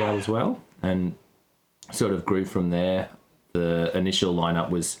project out as well? And sort of grew from there. The initial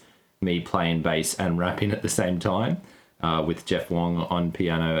lineup was me playing bass and rapping at the same time, with Jeff Wong on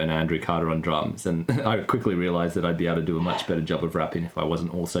piano and Andrew Carter on drums. And I quickly realised that I'd be able to do a much better job of rapping if I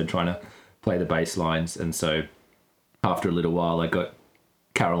wasn't also trying to play the bass lines. And so after a little while, I got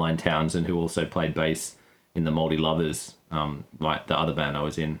Caroline Townsend, who also played bass in the Mouldy Lovers, like the other band I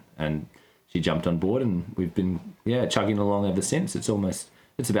was in, and she jumped on board, and we've been chugging along ever since.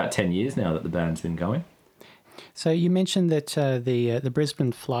 It's about 10 years now that the band's been going. So you mentioned that the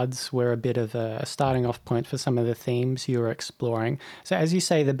Brisbane floods were a bit of a starting off point for some of the themes you were exploring. So as you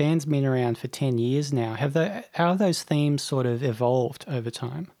say, the band's been around for 10 years now. How have those themes sort of evolved over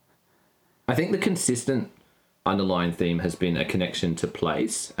time? I think the consistent underlying theme has been a connection to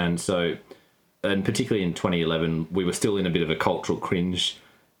place. And particularly in 2011, we were still in a bit of a cultural cringe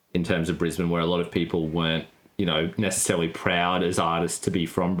in terms of Brisbane, where a lot of people weren't, necessarily proud as artists to be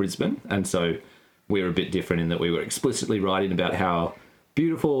from Brisbane. And so we were a bit different in that we were explicitly writing about how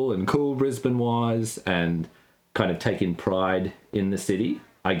beautiful and cool Brisbane was and kind of taking pride in the city.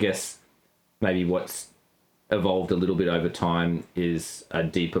 I guess maybe what's evolved a little bit over time is a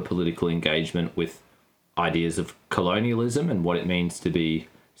deeper political engagement with ideas of colonialism and what it means to be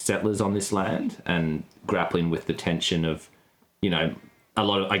settlers on this land, and grappling with the tension of, a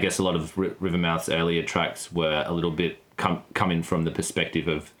lot of Rivermouth's earlier tracks were a little bit coming from the perspective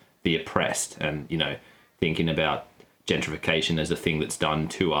of the oppressed, and thinking about gentrification as a thing that's done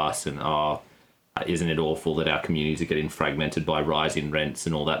to us, and isn't it awful that our communities are getting fragmented by rising rents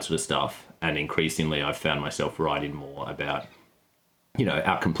and all that sort of stuff. And increasingly I've found myself writing more about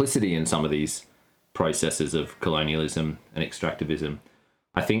our complicity in some of these processes of colonialism and extractivism.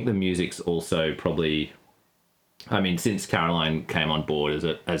 I think the music's also probably, since Caroline came on board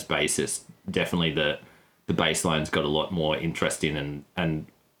as bassist, definitely the bass line's got a lot more interesting, and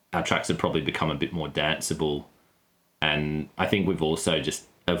our tracks have probably become a bit more danceable. And I think we've also just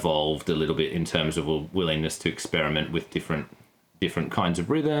evolved a little bit in terms of a willingness to experiment with different kinds of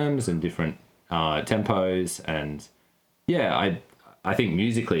rhythms and different tempos. And I think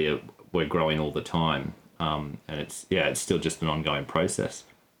musically we're growing all the time. And it's still just an ongoing process.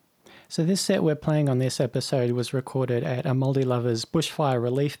 So this set we're playing on this episode was recorded at a Māori Lovers bushfire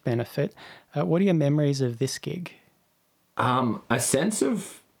relief benefit. What are your memories of this gig? A sense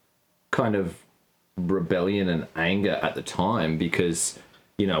of kind of rebellion and anger at the time, because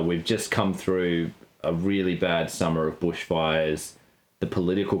we've just come through a really bad summer of bushfires. The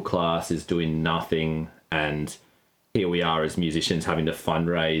political class is doing nothing, and here we are as musicians having to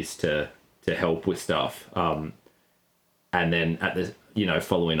fundraise to help with stuff. And then at the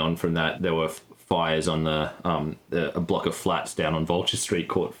following on from that, there were fires on a block of flats down on Vulture Street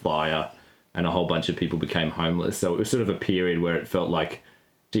caught fire, and a whole bunch of people became homeless. So it was sort of a period where it felt like,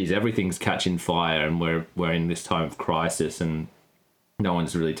 geez, everything's catching fire, and we're in this time of crisis, and no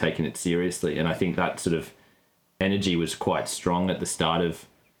one's really taking it seriously. And I think that sort of energy was quite strong at the start of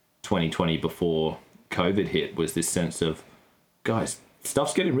 2020 before COVID hit, was this sense of, guys,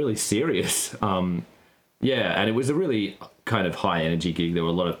 stuff's getting really serious. And it was a really kind of high energy gig. There were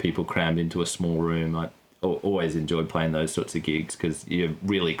a lot of people crammed into a small room. I always enjoyed playing those sorts of gigs because you're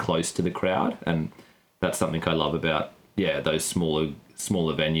really close to the crowd, and that's something I love about those smaller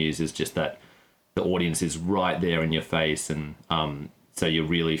venues, is just that the audience is right there in your face, and so you're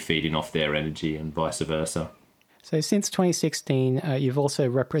really feeding off their energy and vice versa. So since 2016, you've also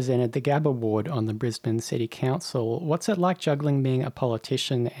represented the Gabba ward on the Brisbane City Council. What's it like juggling being a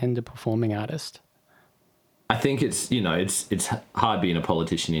politician and a performing artist? I think it's hard being a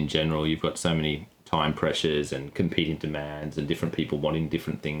politician in general. You've got so many time pressures and competing demands and different people wanting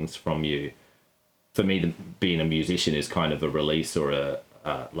different things from you. For me, being a musician is kind of a release, or a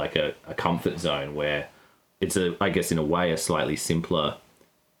comfort zone, where it's I guess in a way a slightly simpler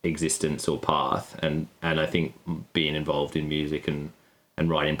existence or path, and I think being involved in music and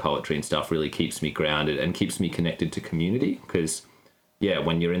writing poetry and stuff really keeps me grounded and keeps me connected to community, because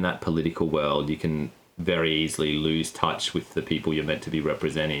when you're in that political world, you can very easily lose touch with the people you're meant to be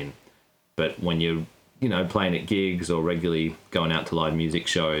representing. But when you're playing at gigs or regularly going out to live music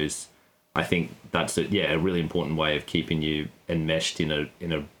shows, I think that's a really important way of keeping you enmeshed in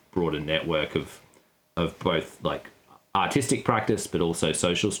a broader network of both like artistic practice but also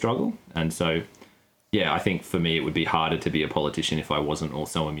social struggle. And so I think for me it would be harder to be a politician if I wasn't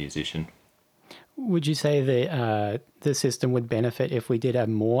also a musician. Would you say that the system would benefit if we did have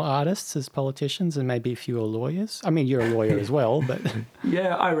more artists as politicians and maybe fewer lawyers? I mean, you're a lawyer as well, but...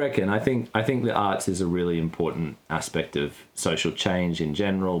 Yeah, I reckon. I think the arts is a really important aspect of social change in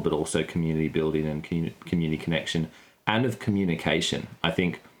general, but also community building and community connection, and of communication. I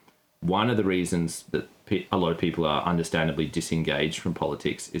think one of the reasons that a lot of people are understandably disengaged from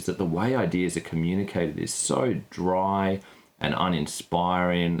politics is that the way ideas are communicated is so dry and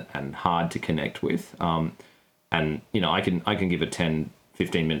uninspiring and hard to connect with. And I can give a 10,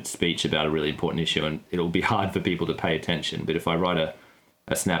 15-minute speech about a really important issue, and it'll be hard for people to pay attention. But if I write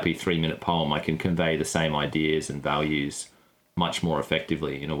a snappy 3-minute poem, I can convey the same ideas and values much more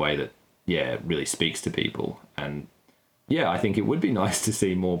effectively in a way that, really speaks to people. And I think it would be nice to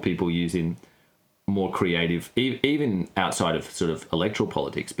see more people using more creative, even outside of sort of electoral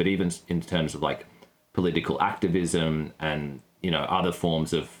politics, but even in terms of like political activism and other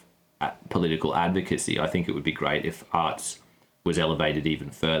forms of political advocacy. I think it would be great if arts was elevated even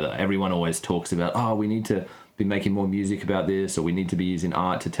further. Everyone always talks about, we need to be making more music about this, or we need to be using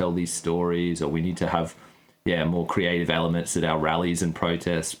art to tell these stories, or we need to have more creative elements at our rallies and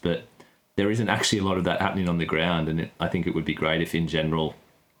protests, but there isn't actually a lot of that happening on the ground. And I think it would be great if in general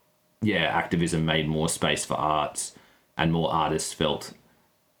activism made more space for arts, and more artists felt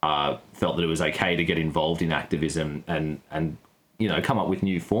that it was okay to get involved in activism and come up with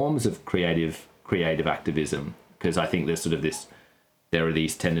new forms of creative activism. Because I think there's sort of this there are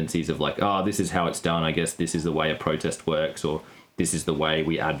these tendencies of like, oh, this is how it's done. I guess this is the way a protest works, or this is the way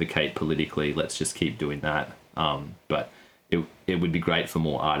we advocate politically. Let's just keep doing that. But it would be great for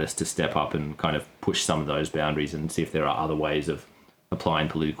more artists to step up and kind of push some of those boundaries and see if there are other ways of applying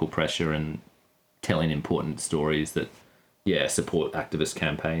political pressure and telling important stories that, support activist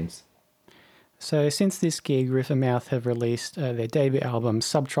campaigns. So since this gig, Rivermouth have released their debut album,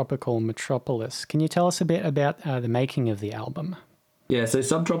 Subtropical Metropolis. Can you tell us a bit about the making of the album? Yeah, so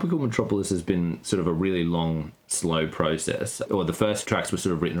Subtropical Metropolis has been sort of a really long, slow process. Or the first tracks were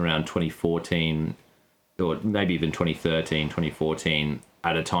sort of written around 2014, or maybe even 2013, 2014,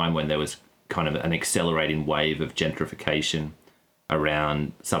 at a time when there was kind of an accelerating wave of gentrification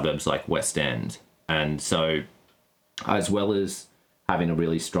around suburbs like West End. And so, as well as having a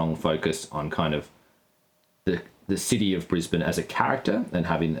really strong focus on kind of the city of Brisbane as a character and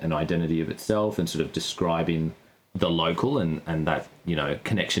having an identity of itself and sort of describing the local and that,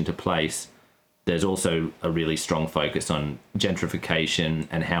 connection to place, there's also a really strong focus on gentrification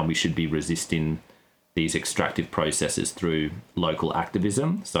and how we should be resisting these extractive processes through local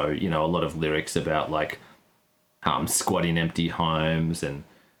activism. So, a lot of lyrics about like squatting empty homes and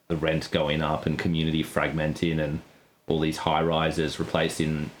the rent going up and community fragmenting and all these high rises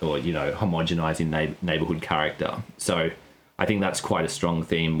replacing or, homogenizing neighborhood character. So I think that's quite a strong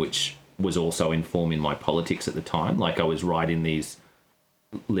theme, which was also informing my politics at the time. Like I was writing these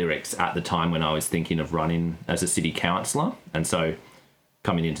lyrics at the time when I was thinking of running as a city councillor. And so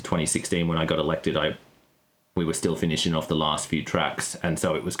coming into 2016, when I got elected, we were still finishing off the last few tracks. And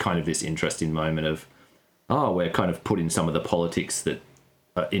so it was kind of this interesting moment of, we're kind of putting some of the politics that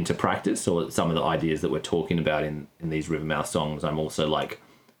into practice, or some of the ideas that we're talking about in these Rivermouth songs. I'm also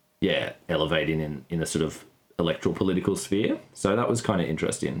elevating in a sort of electoral political sphere. So that was kind of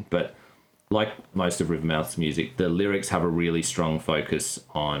interesting. But like most of Rivermouth's music, the lyrics have a really strong focus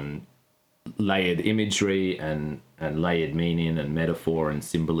on layered imagery and layered meaning and metaphor and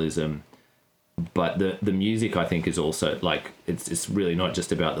symbolism. But the music, I think, is also like it's really not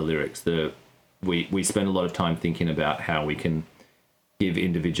just about the lyrics. We spend a lot of time thinking about how we can give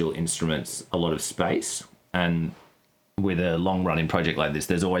individual instruments a lot of space, and with a long running project like this,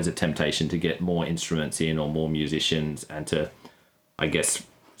 there's always a temptation to get more instruments in or more musicians and to, I guess,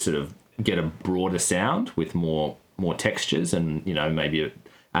 sort of get a broader sound with more textures and, maybe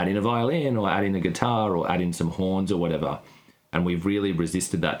add in a violin or add in a guitar or add in some horns or whatever. And we've really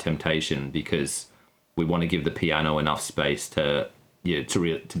resisted that temptation because we want to give the piano enough space to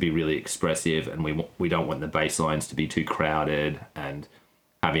be really expressive, and we don't want the bass lines to be too crowded, and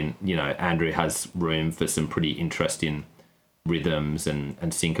having, Andrew has room for some pretty interesting rhythms and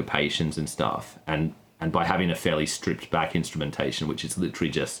syncopations and stuff. And by having a fairly stripped back instrumentation, which is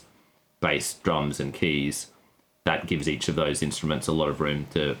literally just bass, drums and keys, that gives each of those instruments a lot of room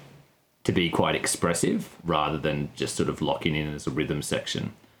to be quite expressive rather than just sort of locking in as a rhythm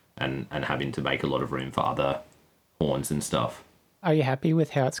section and having to make a lot of room for other horns and stuff. Are you happy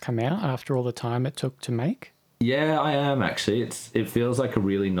with how it's come out after all the time it took to make? Yeah, I am actually. It feels like a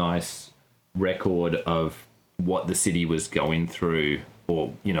really nice record of what the city was going through,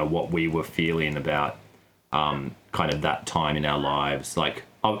 or what we were feeling about kind of that time in our lives. Like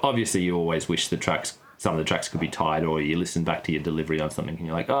obviously you always wish some of the tracks could be tighter, or you listen back to your delivery on something and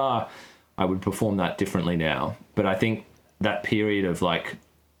you're like, I would perform that differently now. But I think that period of like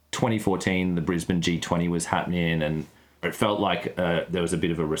 2014, the Brisbane G20 was happening, and it felt like there was a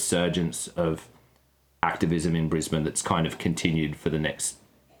bit of a resurgence of activism in Brisbane that's kind of continued for the next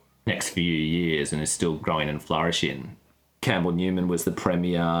few years and is still growing and flourishing. Campbell Newman was the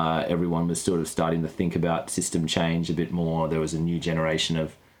premier. Everyone was sort of starting to think about system change a bit more. There was a new generation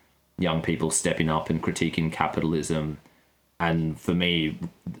of young people stepping up and critiquing capitalism. And for me,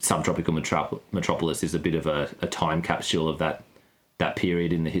 Subtropical Metropolis is a bit of a time capsule of that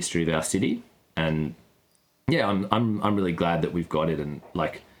period in the history of our city. And yeah, I'm really glad that we've got it. And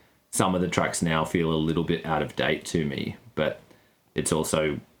like some of the tracks now feel a little bit out of date to me, but it's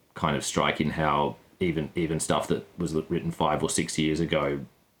also kind of striking how even stuff that was written 5 or 6 years ago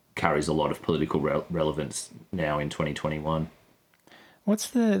carries a lot of political relevance now in 2021. What's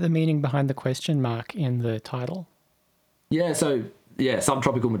the meaning behind the question mark in the title? Yeah, so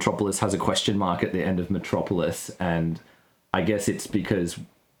Subtropical Metropolis has a question mark at the end of Metropolis, and I guess it's because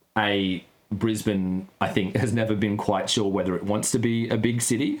Brisbane, I think, has never been quite sure whether it wants to be a big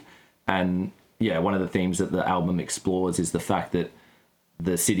city. And yeah, one of the themes that the album explores is the fact that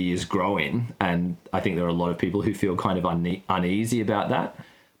the city is growing, and I think there are a lot of people who feel kind of uneasy about that,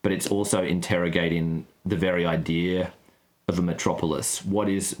 but it's also interrogating the very idea of a metropolis. What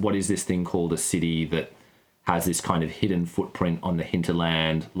is this thing called a city that has this kind of hidden footprint on the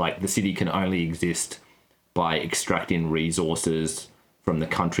hinterland. Like the city can only exist by extracting resources from the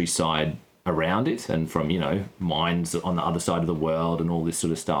countryside around it and from, you know, mines on the other side of the world and all this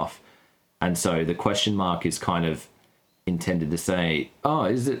sort of stuff. And so the question mark is kind of intended to say,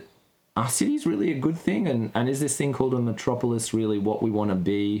 oh, are cities really a good thing? And is this thing called a metropolis really what we want to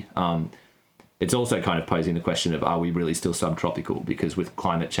be? It's also kind of posing the question of, are we really still subtropical? Because with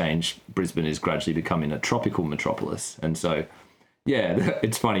climate change, Brisbane is gradually becoming a tropical metropolis. And so, yeah,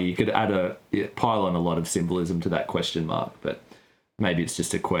 it's funny. You could pile on a lot of symbolism to that question mark, but maybe it's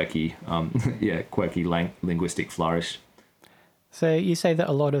just a quirky linguistic flourish. So you say that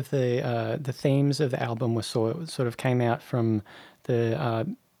a lot of the themes of the album were sort of came out from the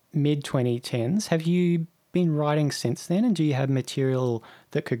mid-2010s. Have you been writing since then, and do you have material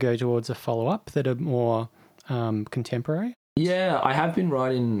that could go towards a follow-up that are more contemporary? Yeah, I have been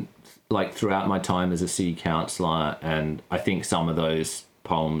writing like throughout my time as a city councillor, and I think some of those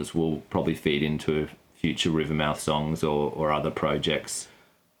poems will probably feed into future Rivermouth songs or other projects.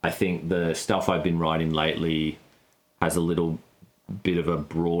 I think the stuff I've been writing lately has a little bit of a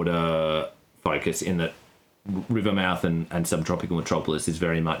broader focus in that Rivermouth and Subtropical Metropolis is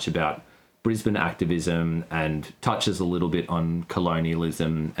very much about Brisbane activism and touches a little bit on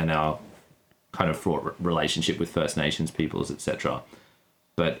colonialism and our kind of fraught relationship with First Nations peoples, etc.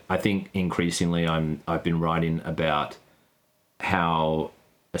 But I think increasingly I've been writing about how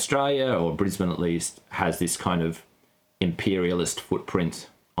Australia, or Brisbane at least, has this kind of imperialist footprint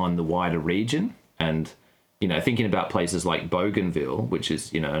on the wider region. And, you know, thinking about places like Bougainville, which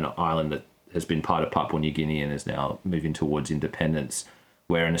is, you know, an island that has been part of Papua New Guinea and is now moving towards independence,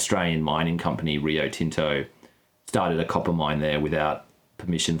 where an Australian mining company, Rio Tinto, started a copper mine there without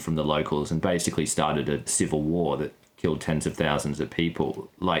permission from the locals and basically started a civil war that killed tens of thousands of people.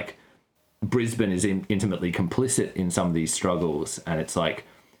 Like, Brisbane is intimately complicit in some of these struggles, and it's like,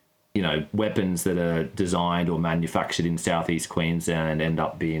 you know, weapons that are designed or manufactured in Southeast Queensland end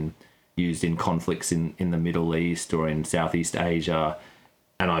up being used in conflicts in the Middle East or in Southeast Asia.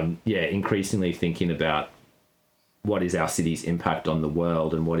 And I'm, increasingly thinking about what is our city's impact on the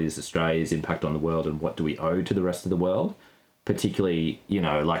world and what is Australia's impact on the world and what do we owe to the rest of the world. Particularly, you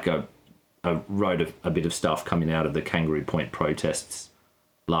know, like I wrote a bit of stuff coming out of the Kangaroo Point protests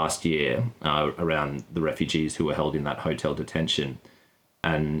last year around the refugees who were held in that hotel detention.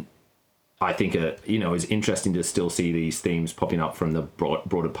 And I think, it's interesting to still see these themes popping up from the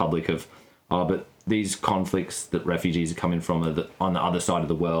broader public of, but these conflicts that refugees are coming from are on the other side of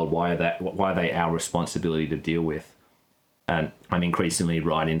the world. Why are they our responsibility to deal with? And I'm increasingly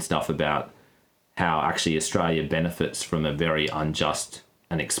writing stuff about how actually Australia benefits from a very unjust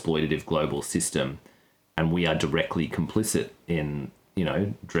and exploitative global system, and we are directly complicit in, you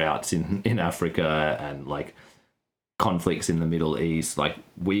know, droughts in Africa and like conflicts in the Middle East. Like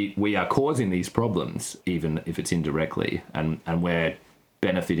we are causing these problems, even if it's indirectly, and we're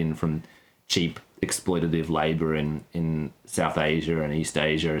benefiting from cheap exploitative labor in South Asia and East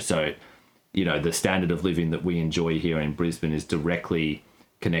Asia. So, you know, the standard of living that we enjoy here in Brisbane is directly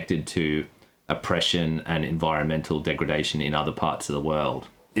connected to oppression and environmental degradation in other parts of the world.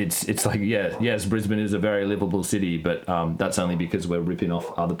 It's like, yes, Brisbane is a very livable city, but that's only because we're ripping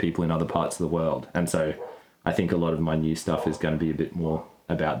off other people in other parts of the world. And so I think a lot of my new stuff is going to be a bit more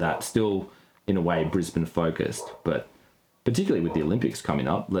about that. Still, in a way, Brisbane focused, but particularly with the Olympics coming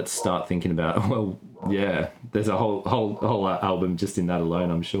up, let's start thinking about, there's a whole album just in that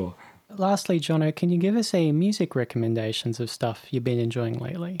alone, I'm sure. Lastly, Jono, can you give us a music recommendations of stuff you've been enjoying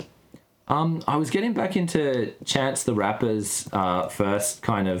lately? I was getting back into Chance the Rapper's first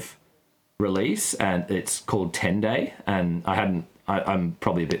kind of release, and it's called 10 Day, and I'm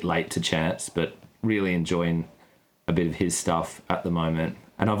probably a bit late to Chance, but really enjoying a bit of his stuff at the moment.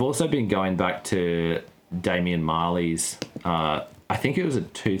 And I've also been going back to Damian Marley's, I think it was a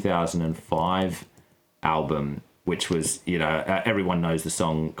 2005 album, which was, you know, everyone knows the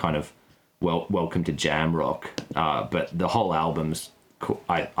song kind of Welcome to Jam Rock, but the whole album's,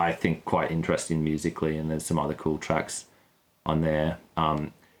 I think, quite interesting musically, and there's some other cool tracks on there.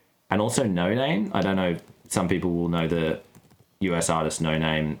 And also No Name. I don't know, some people will know the US artist No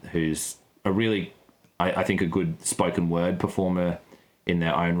Name, who's a really, I think, a good spoken word performer in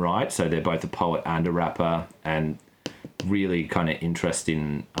their own right. So they're both a poet and a rapper, and really kind of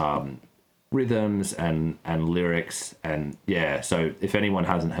interesting rhythms and lyrics. And so if anyone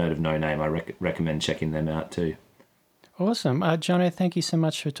hasn't heard of No Name, I recommend checking them out too. Awesome. Jono, thank you so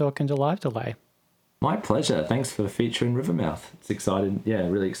much for talking to Live Delay. My pleasure. Thanks for featuring Rivermouth. It's exciting. Yeah,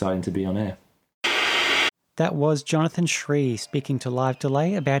 really exciting to be on air. That was Jonathan Shree speaking to Live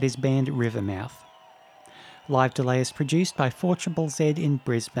Delay about his band Rivermouth. Live Delay is produced by 4ZZZ in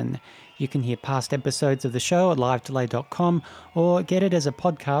Brisbane. You can hear past episodes of the show at livedelay.com or get it as a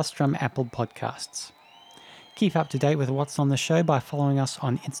podcast from Apple Podcasts. Keep up to date with what's on the show by following us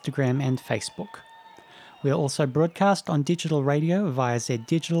on Instagram and Facebook. We are also broadcast on digital radio via Z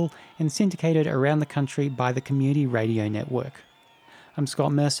Digital and syndicated around the country by the Community Radio Network. I'm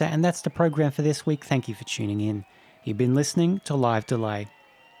Scott Mercer, and that's the program for this week. Thank you for tuning in. You've been listening to Live Delay.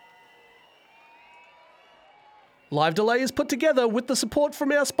 Live Delay is put together with the support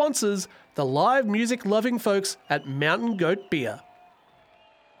from our sponsors, the live music loving folks at Mountain Goat Beer.